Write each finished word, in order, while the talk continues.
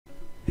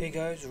Hey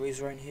guys,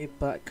 Razoryn here,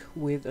 back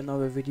with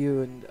another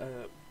video, and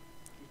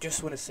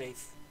just want to say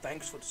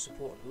thanks for the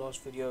support on the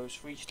last video.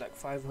 It's reached like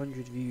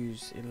 500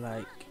 views in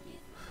like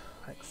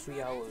 3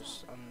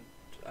 hours, and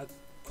I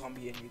can't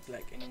be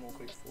any more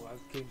grateful.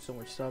 I've gained so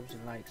much subs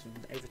and likes and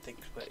everything,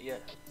 but yeah,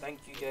 thank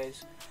you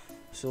guys.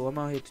 So I'm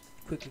out here to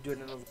quickly do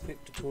another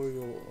quick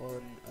tutorial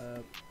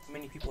on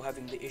many people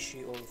having the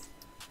issue of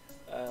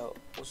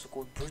what's it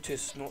called,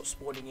 Brutus not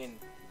spawning in.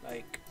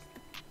 Like,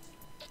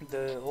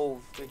 the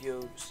whole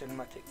video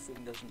cinematic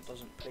thing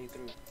doesn't play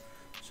through.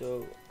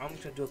 So I'm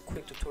gonna do a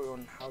quick tutorial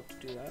on how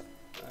to do that,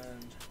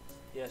 and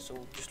yeah, so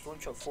just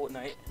launch up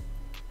Fortnite,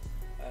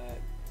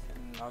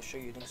 and I'll show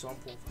you an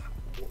example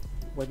of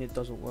when it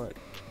doesn't work.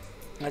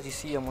 As you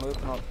see, I'm gonna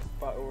open up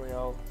Battle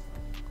Royale.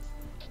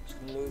 It's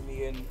gonna load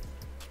me in.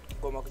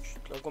 I've got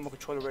my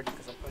controller ready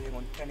because I'm playing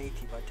on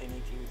 1080 by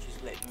 1080, which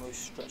is like the most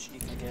stretched you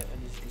can get,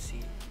 and as you can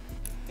see,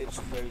 it's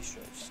very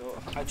stretched.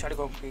 So I try to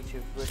go on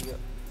creative, ready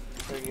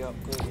up,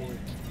 go here,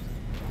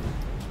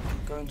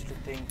 go into the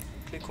thing,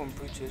 click on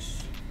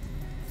Brutus,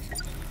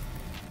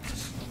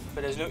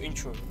 but there's no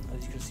intro,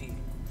 as you can see,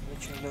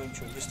 literally no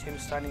intro, just him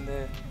standing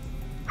there,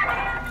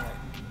 like,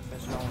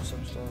 messing around with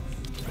some stuff,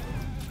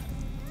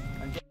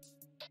 and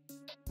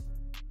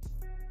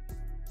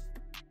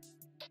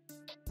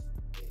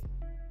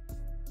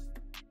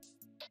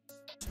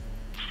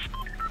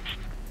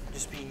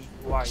just being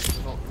wide,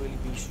 not really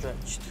being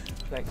stretched,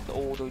 like the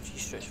old OG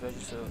stretch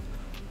version. So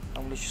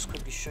I'm going to just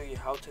quickly show you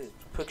how to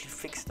quickly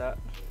fix that,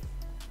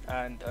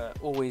 and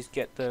always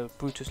get the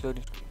Brutus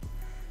loading screen.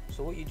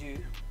 So what you do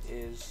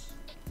is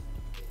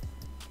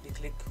you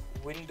click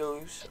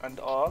Windows and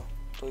R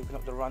to open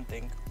up the run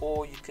thing,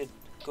 or you could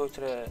go to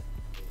the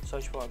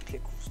search bar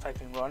and type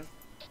in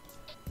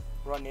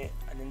run it,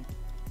 and then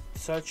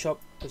search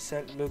up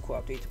 %local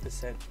updated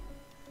 %.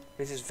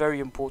 This is very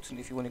important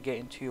if you want to get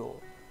into your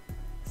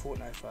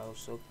Fortnite files.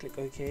 So click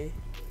OK,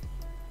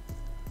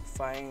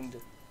 find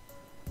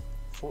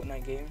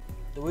Fortnite game.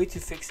 The way to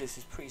fix this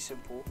is pretty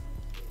simple.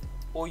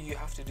 All you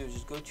have to do is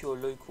just go to your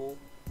local,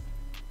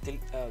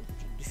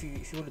 if you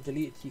want to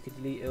delete it, you can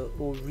delete it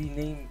or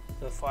rename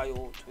the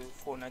file to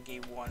Fortnite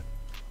game 1.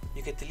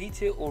 You can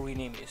delete it or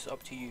rename it, it's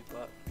up to you,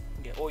 but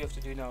yeah, all you have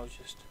to do now is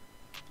just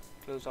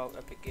close out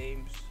Epic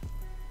Games,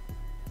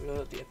 load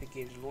up the Epic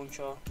Games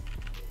launcher.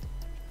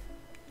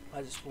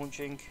 As it's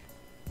launching,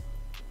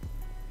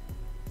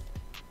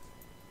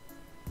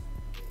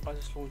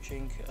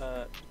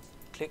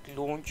 click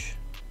launch.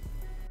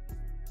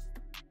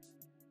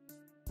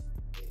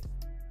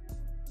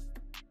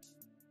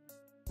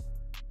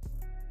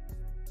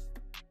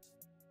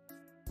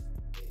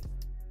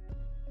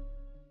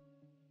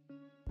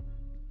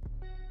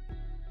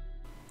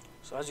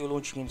 So as you're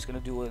launching, it's going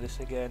to do all of this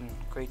again,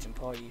 creating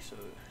party, so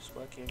it's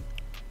working.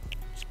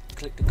 Just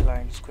click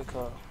decline, it's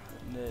quicker,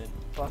 and then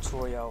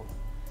Battle Royale.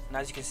 And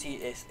as you can see,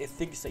 it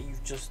thinks that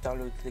you've just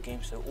downloaded the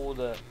game, so all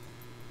the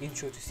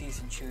intro to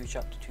Season 2,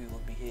 Chapter 2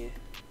 will be here.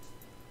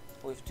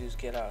 All you have to do is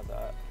get out of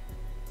that.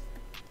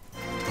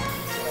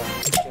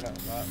 Get out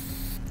of that.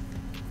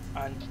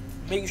 And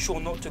make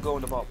sure not to go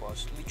on the bar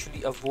bars.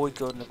 Literally avoid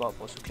going on the bar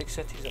bars. So click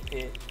settings up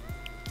here,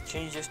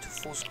 change this to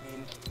full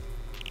screen,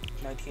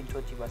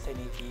 1920 by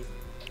 1080,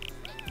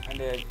 and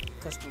then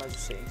customize the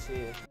settings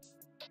here.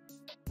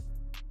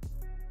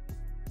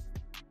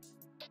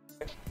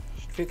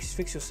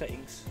 Fix your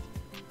settings,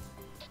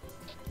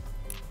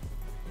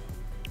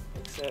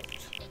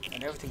 accept,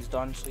 and everything's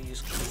done. So you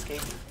just click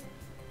escape,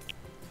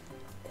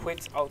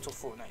 quit out of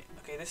Fortnite.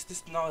 Okay, this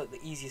is now the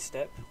easiest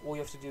step. All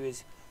you have to do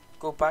is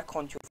go back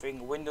onto your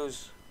thing,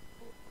 Windows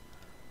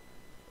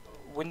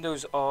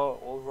R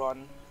or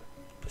run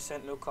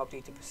 %local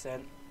updated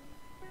 %.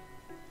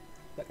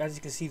 Like, as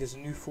you can see, there's a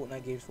new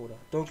Fortnite games folder.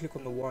 Don't click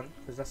on the one,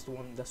 because that's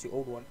your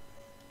old one.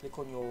 Click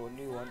on your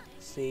new one,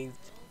 saved,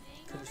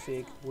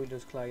 config,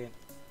 Windows client,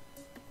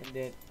 and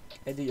then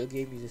edit your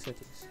game user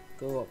settings.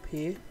 Go up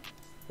here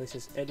where it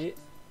says edit,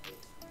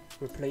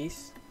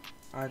 replace,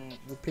 and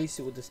replace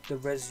it with the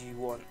res you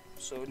want.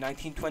 So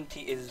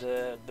 1920 is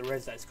the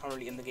res that's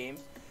currently in the game,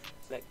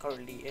 like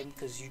currently in,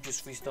 because you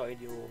just restarted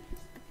your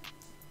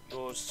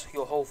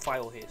whole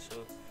file here.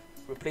 So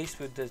replace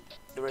with the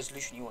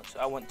resolution you want. So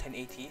I want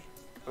 1080.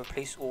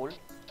 Replace all. As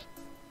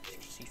you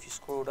can see, if you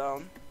scroll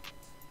down,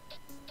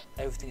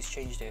 everything's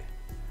changed there.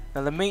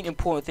 Now the main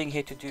important thing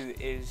here to do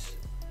is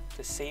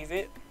to save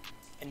it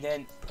and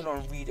then put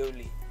on read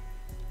only.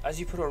 As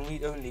you put on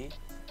read only,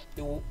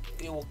 it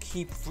will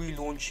keep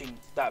relaunching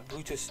that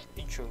Brutus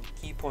intro,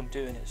 keep on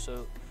doing it.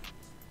 So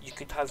you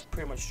could have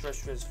pretty much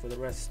stress res for the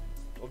rest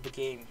of the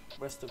game,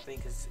 rest of the thing,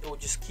 because it will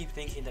just keep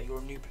thinking that you're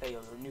a new player,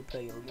 or a new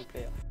player, or a new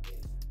player.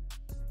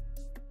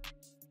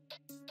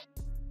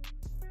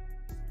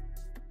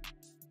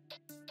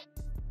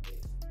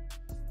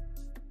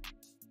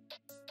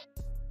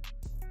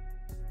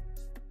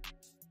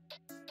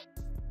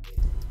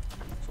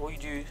 So what you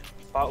do,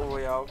 Battle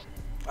Royale,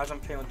 as I'm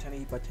playing on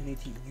 1080 by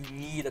 1080, you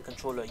need a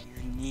controller,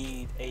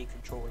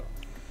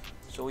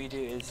 So what you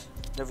do is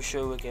never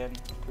show again,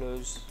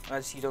 close.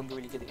 As you don't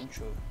really get the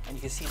intro, and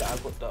you can see that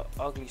I've got the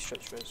ugly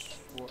stretch res.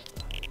 What?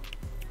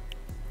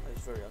 That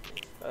is very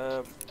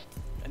ugly.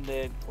 And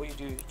then what you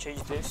do,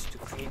 change this to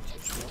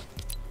creative.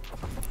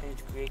 Change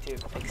to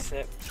creative,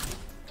 accept.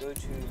 Go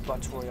to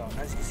battle royale.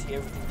 As you can see,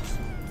 everything's.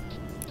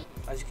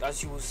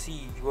 As you will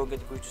see, you won't get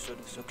the Brutus on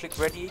this. So click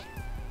ready.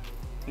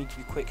 You need to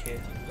be quick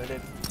here. And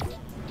then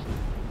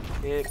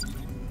here,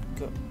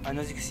 go. And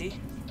as you can see,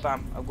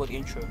 bam! I've got the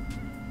intro.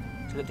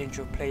 To let the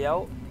intro play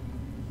out.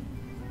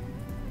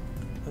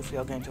 Hopefully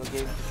I'll go into a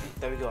game.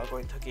 There we go, I'll go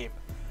into a game.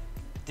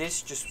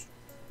 This just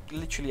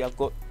literally I've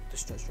got the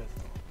stretch res.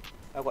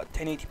 I've got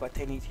 1080 by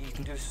 1080. You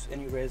can do this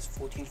any res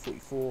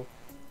 1444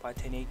 by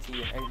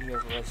 1080 and any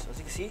other res. As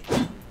you can see,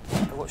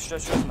 I've got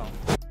stretch res now.